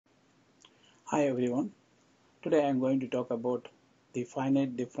Hi everyone. Today I am going to talk about the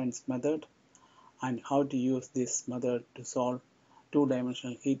finite difference method and how to use this method to solve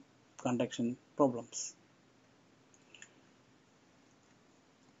two-dimensional heat conduction problems.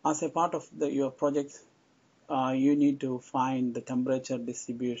 As a part of your project, you need to find the temperature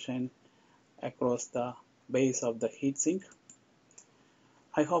distribution across the base of the heatsink.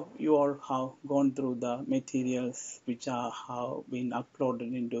 I hope you all have gone through the materials which have been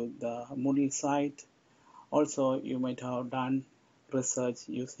uploaded into the Moodle site. Also, you might have done research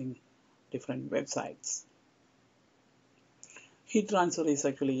using different websites. Heat transfer is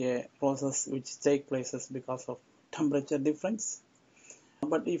actually a process which takes place because of temperature difference.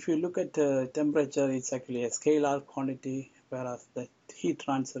 But if you look at temperature, it's actually a scalar quantity, whereas the heat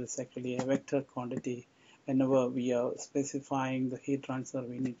transfer is actually a vector quantity. Whenever we are specifying the heat transfer,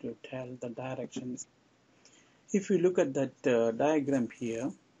 we need to tell the directions. If you look at that diagram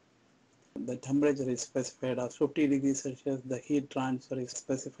here, the temperature is specified as 50 degrees Celsius. The heat transfer is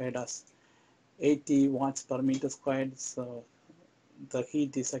specified as 80 watts per meter squared. So the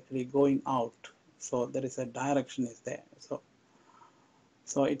heat is actually going out. So there is a direction is there.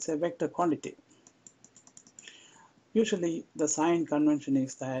 So it's a vector quantity. Usually the sign convention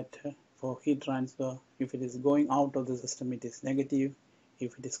is that for heat transfer, if it is going out of the system, it is negative.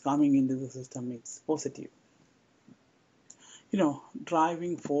 If it is coming into the system, it's positive.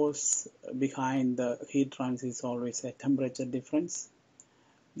 Driving force behind the heat transfer is always a temperature difference.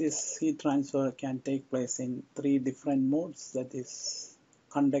 This heat transfer can take place in three different modes, that is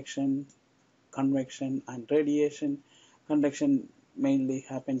conduction, convection and radiation. Conduction mainly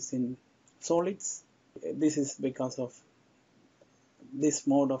happens in solids. This is because of this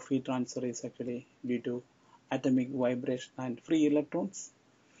mode of heat transfer is actually due to atomic vibration and free electrons.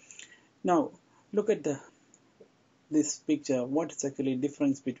 Now look at this picture. What is actually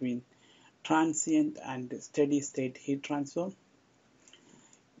difference between transient and steady state heat transfer?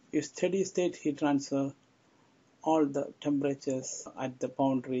 If steady state heat transfer, all the temperatures at the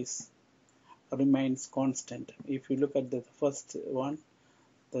boundaries remains constant. If you look at the first one,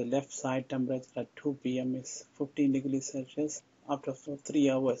 the left side temperature at 2 p.m. is 15 degrees Celsius. After 3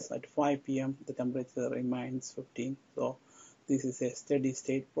 hours at 5 p.m. the temperature remains 15. So this is a steady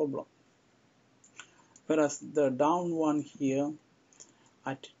state problem. Whereas the down one here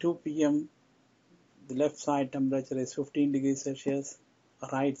at 2 p.m. the left side temperature is 15 degrees Celsius.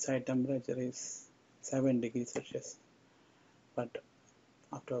 Right side temperature is 7 degrees Celsius. But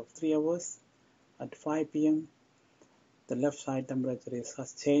after 3 hours at 5 p.m. the left side temperature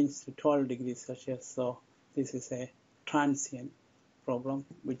has changed to 12 degrees Celsius. So this is a transient problem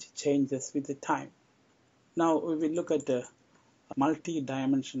which changes with the time. Now we will look at the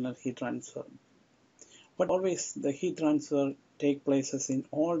multi-dimensional heat transfer. But always the heat transfer take places in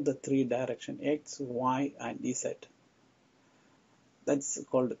all the three directions, X, Y and Z. That's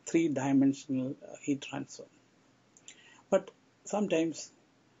called three-dimensional heat transfer. But sometimes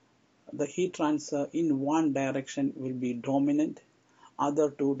the heat transfer in one direction will be dominant,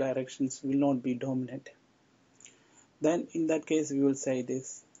 other two directions will not be dominant. Then in that case we will say it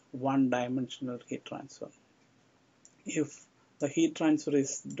is one-dimensional heat transfer. If the heat transfer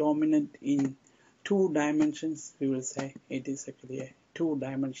is dominant in two dimensions, we will say it is actually a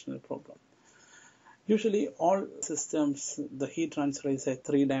two-dimensional problem. Usually all systems, the heat transfer is a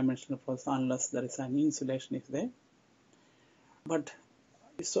three-dimensional process unless there is an insulation is there. But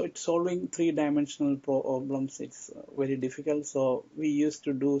so it's solving three-dimensional problems, it's very difficult. So we used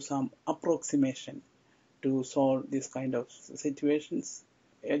to do some approximation to solve this kind of situations.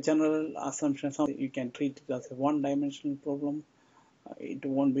 A general assumption, you can treat it as a one-dimensional problem. It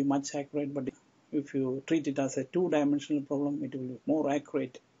won't be much accurate, but if you treat it as a two-dimensional problem, it will be more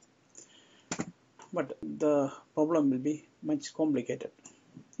accurate. But the problem will be much complicated.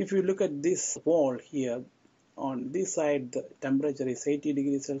 If you look at this wall here, on this side the temperature is 80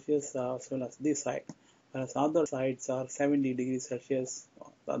 degrees Celsius as well as this side, whereas other sides are 70 degrees Celsius,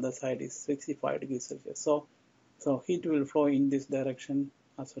 the other side is 65 degrees Celsius. So heat will flow in this direction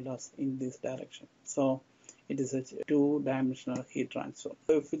as well as in this direction. So it is a two-dimensional heat transfer.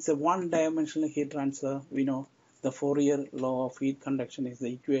 So if it's a one-dimensional heat transfer, we know the Fourier law of heat conduction is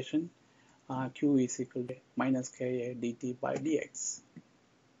the equation Q is equal to minus Ka dt by dx.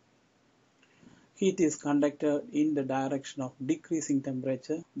 Heat is conducted in the direction of decreasing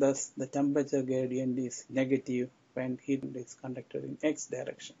temperature, thus the temperature gradient is negative when heat is conducted in x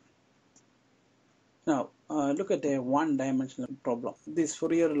direction. Now look at a one-dimensional problem. This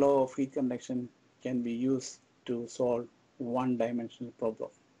Fourier law of heat conduction can be used to solve one-dimensional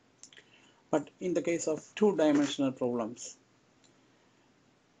problem. But in the case of two-dimensional problems,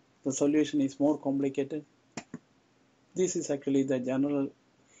 The solution is more complicated. This is actually the general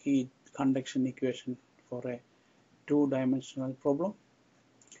heat conduction equation for a two-dimensional problem.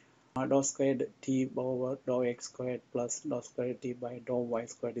 Dou squared T over dou x squared plus dou squared T by dou y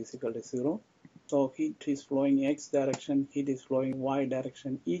squared is equal to 0. So heat is flowing x direction, heat is flowing y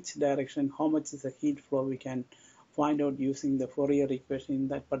direction. Each direction, how much is the heat flow, we can find out using the Fourier equation in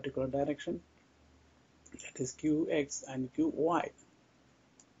that particular direction. That is Qx and Qy.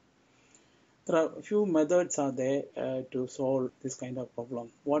 There are a few methods are there to solve this kind of problem.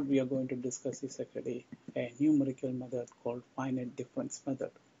 What we are going to discuss is actually a numerical method called finite difference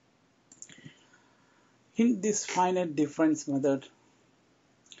method. In this finite difference method,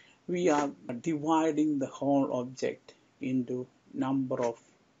 we are dividing the whole object into number of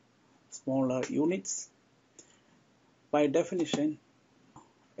smaller units. By definition,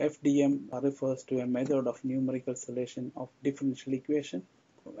 FDM refers to a method of numerical solution of differential equation.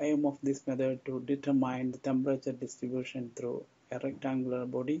 The aim of this method to determine the temperature distribution through a rectangular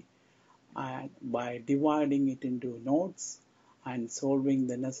body, and by dividing it into nodes and solving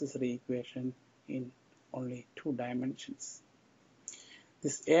the necessary equation in only 2 dimensions.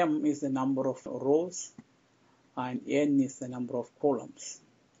 This m is the number of rows and n is the number of columns.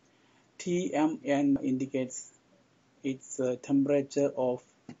 Tmn indicates its temperature of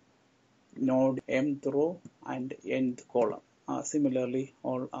node mth row and nth column. Similarly,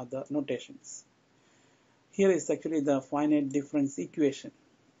 all other notations. Here is actually the finite difference equation.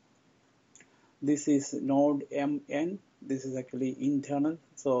 This is node mn. This is actually internal.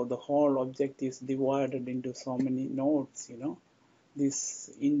 So the whole object is divided into so many nodes, These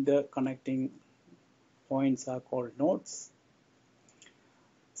interconnecting points are called nodes.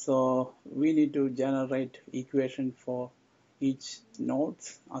 So we need to generate equation for each node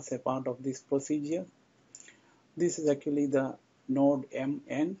as a part of this procedure. This is actually the node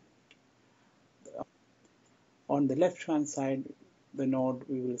mn. On the left hand side, the node,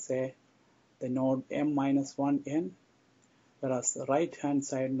 we will say the node m minus 1n, whereas the right hand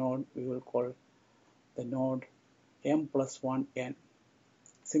side node we will call the node m plus 1n.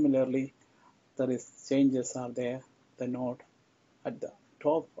 Similarly, there is changes are there, the node at the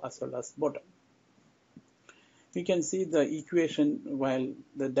top as well as bottom. We can see the equation while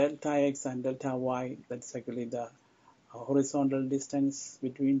the delta x and delta y, that's actually the horizontal distance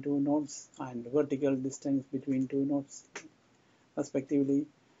between two nodes and vertical distance between two nodes respectively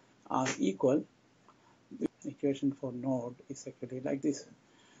are equal. The equation for node is actually like this.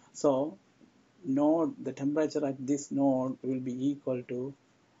 So the temperature at this node will be equal to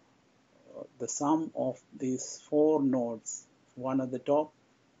the sum of these 4 nodes, one at the top,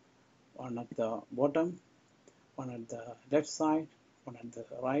 one at the bottom, one at the left side, one at the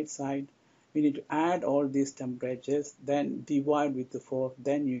right side. We need to add all these temperatures, then divide with the 4,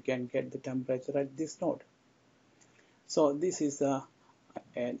 then you can get the temperature at this node. So this is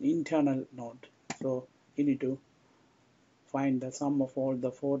an internal node. So you need to find the sum of all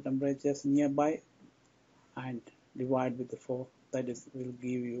the 4 temperatures nearby and divide with the 4. That is, will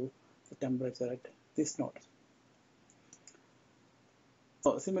give you the temperature at this node.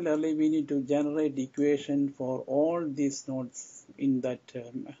 So similarly, we need to generate equation for all these nodes in that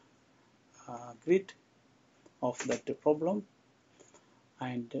grid of that problem,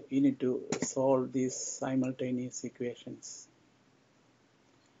 and you need to solve these simultaneous equations.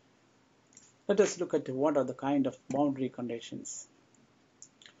 Let us look at what are the kind of boundary conditions.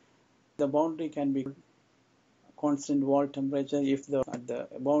 The boundary can be constant wall temperature. If at the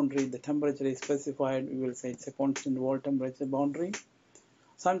boundary the temperature is specified, we will say it's a constant wall temperature boundary.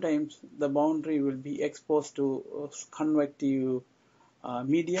 Sometimes the boundary will be exposed to convective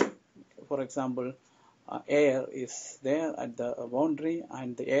medium. For example, air is there at the boundary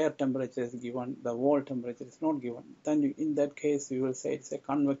and the air temperature is given, the wall temperature is not given. Then in that case we will say it's a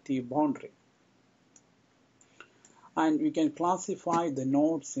convective boundary. And we can classify the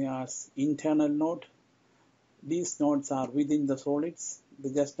nodes as internal node. These nodes are within the solids.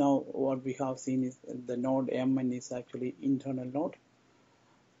 Just now what we have seen is the node Mn is actually internal node.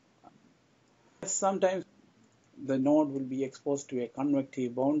 Sometimes the node will be exposed to a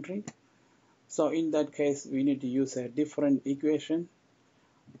convective boundary. So in that case we need to use a different equation,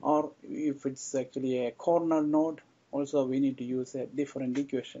 or if it's actually a corner node, also we need to use a different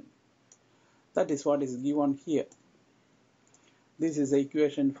equation. That is what is given here. This is the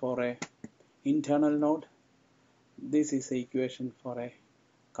equation for a internal node. This is the equation for a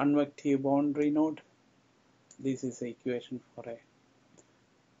convective boundary node. This is the equation for a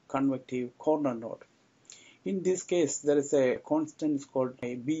convective corner node. In this case, there is a constant called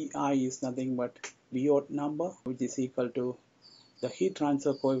Bi is nothing but Biot number, which is equal to the heat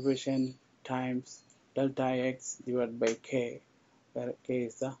transfer coefficient times delta X divided by K, where K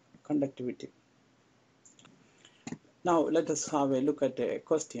is the conductivity. Now let us have a look at a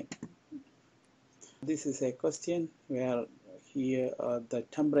question. This is a question where here the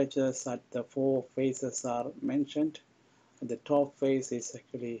temperatures at the 4 phases are mentioned. The top phase is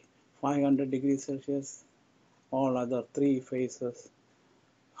actually 500 degrees Celsius. All other 3 phases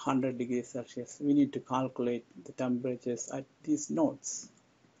 100 degrees Celsius. We need to calculate the temperatures at these nodes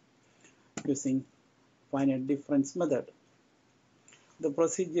using finite difference method. The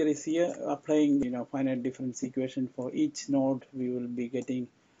procedure is here applying finite difference equation for each node. We will be getting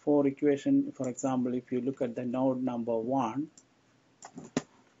 4 equations. For example, if you look at the node number 1,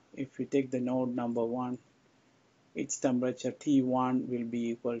 if you take the node number 1, its temperature T1 will be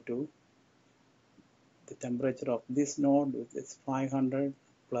equal to the temperature of this node, which is 500,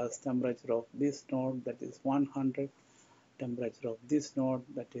 plus temperature of this node, that is 100, temperature of this node,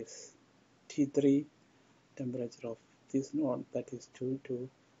 that is T3, temperature of this node, that is 2,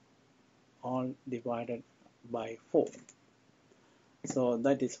 all divided by 4. So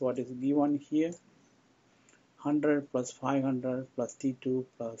that is what is given here. 100 plus 500 plus T2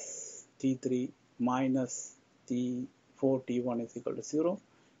 plus T3 minus T4 T1 is equal to 0.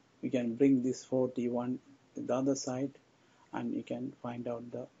 We can bring this 4 T1 to the other side and you can find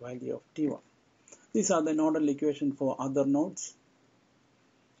out the value of T1. These are the nodal equation for other nodes.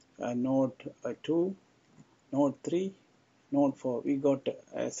 Node 2, node 3, node 4. We got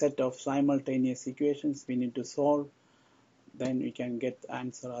a set of simultaneous equations we need to solve. Then we can get the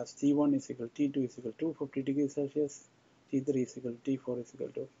answer as T1 is equal to T2 is equal to 250 degrees Celsius, T3 is equal to T4 is equal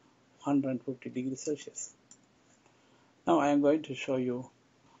to 150 degrees Celsius. Now I am going to show you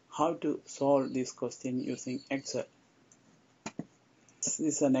how to solve this question using Excel. This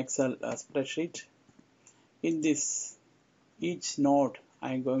is an Excel spreadsheet. In this, each node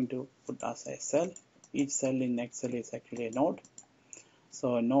I am going to put as a cell. Each cell in Excel is actually a node.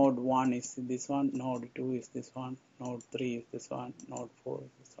 So node 1 is this one, node 2 is this one, node 3 is this one, node 4 is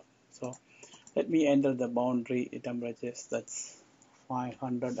this one. So let me enter the boundary temperatures. That's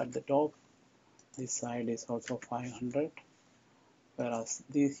 500 at the top. This side is also 500. Whereas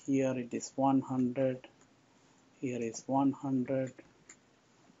this here it is 100, here is 100,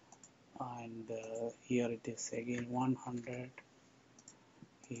 and here it is again 100,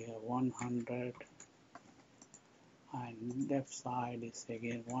 here 100, and left side is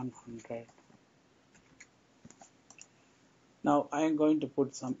again 100. Now I am going to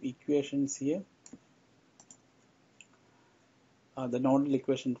put some equations here. The nodal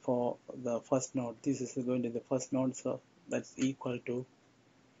equation for the first node, this is going to the first node, so that's equal to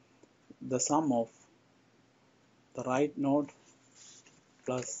the sum of the right node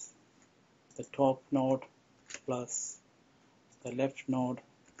plus the top node plus the left node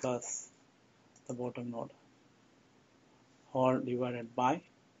plus the bottom node, all divided by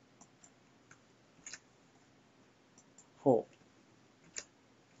 4.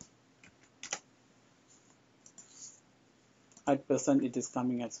 At present it is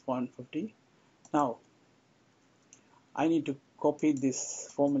coming as 150. Now I need to copy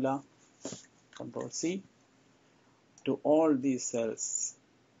this formula, Control C, to all these cells.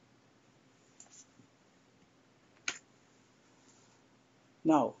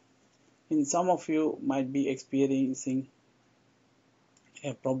 Now, in some of you might be experiencing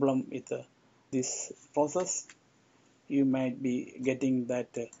a problem with this process. You might be getting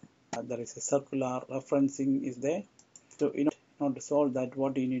that there is a circular referencing is there. So in order to solve that,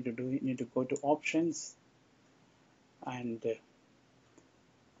 what you need to do, you need to go to options and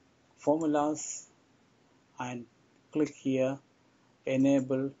formulas and click here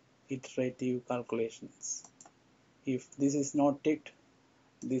enable iterative calculations. If this is not ticked,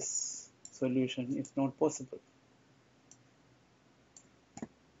 this solution is not possible.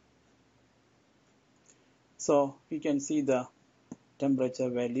 So you can see the temperature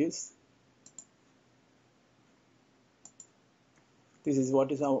values. This is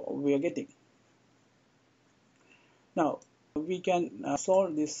what is how we are getting. Now we can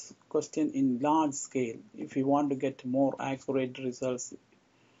solve this question in large scale. If we want to get more accurate results,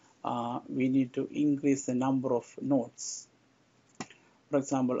 we need to increase the number of nodes. For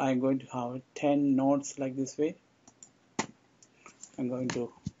example, I am going to have 10 nodes like this way. I'm going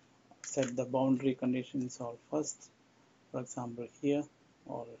to set the boundary conditions all first. For example, here,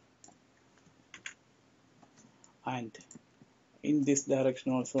 and in this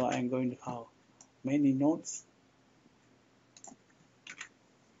direction also I am going to have many nodes,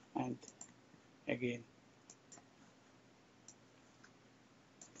 and again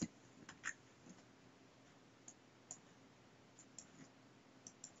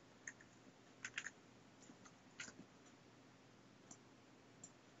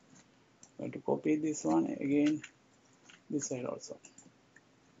going to copy this one again, this side also.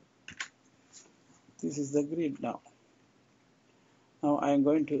 This is the grid now. Now I am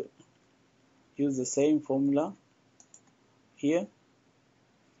going to use the same formula here,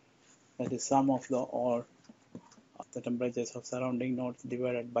 that is sum of all of the temperatures of surrounding nodes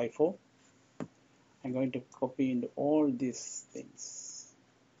divided by 4. I'm going to copy into all these things.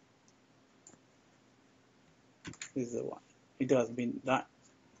 This is the one. It has been done.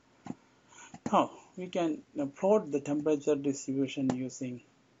 Now we can plot the temperature distribution using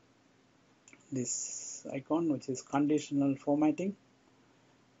this icon, which is conditional formatting.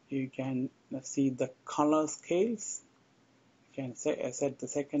 You can see the color scales. You can set the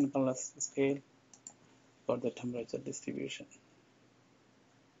second color scale for the temperature distribution.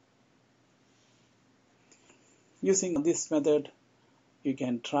 Using this method, you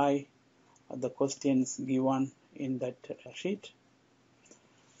can try the questions given in that sheet.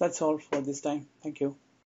 That's all for this time. Thank you.